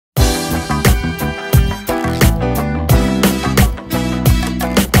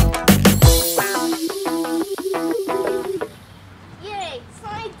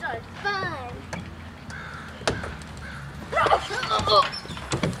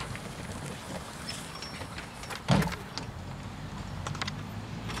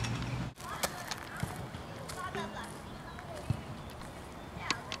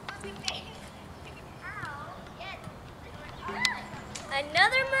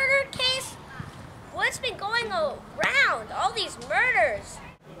murder case? What's been going around? All these murders.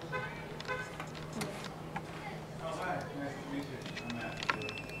 Oh, hi. Nice to meet you. I'm Matt.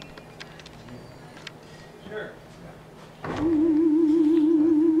 Sure.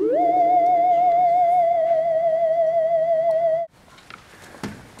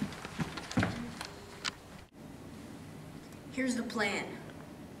 Here's the plan.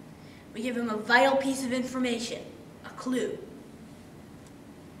 We give him a vital piece of information, a clue,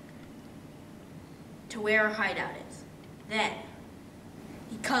 to where our hideout is. Then,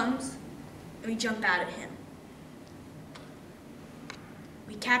 he comes and we jump out at him.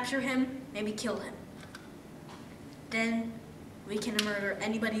 We capture him, maybe kill him. Then, we can murder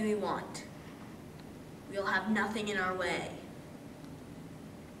anybody we want. We'll have nothing in our way.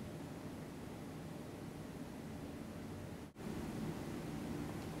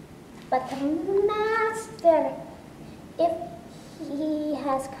 But Master, if he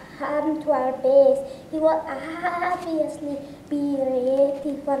has come to our base, he will obviously be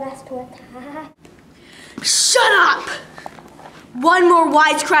ready for us to attack. Shut up! One more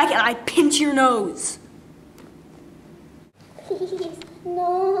wisecrack and I pinch your nose. Please,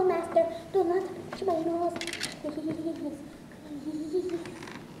 no, Master, do not pinch my nose. Please, please.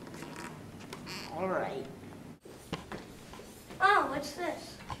 All right. Oh, what's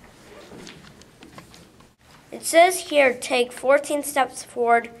this? It says here, take 14 steps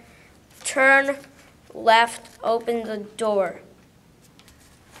forward, turn left, open the door.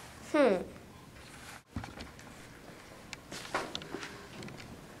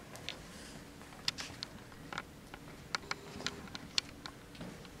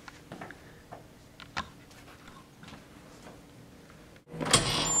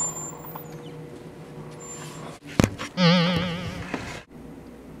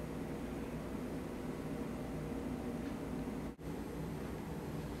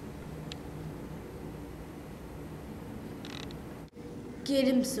 Get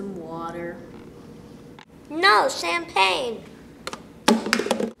him some water. No, champagne.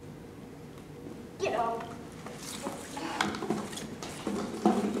 Get out.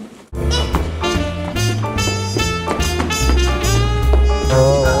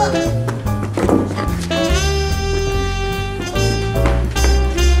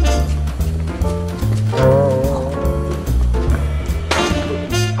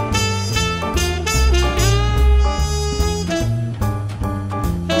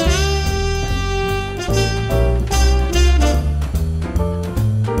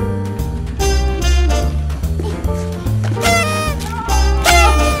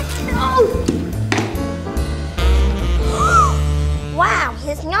 Wow,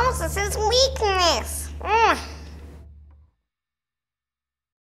 his nose is his weakness.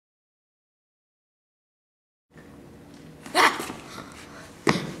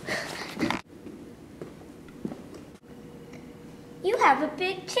 You have a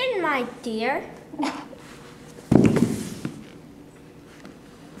big chin, my dear.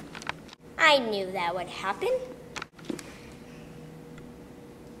 I knew that would happen.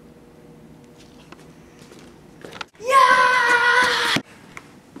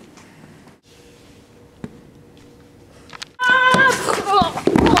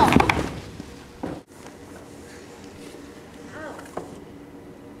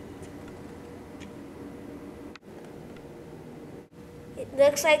 It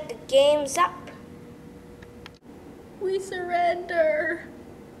looks like the game's up. We surrender.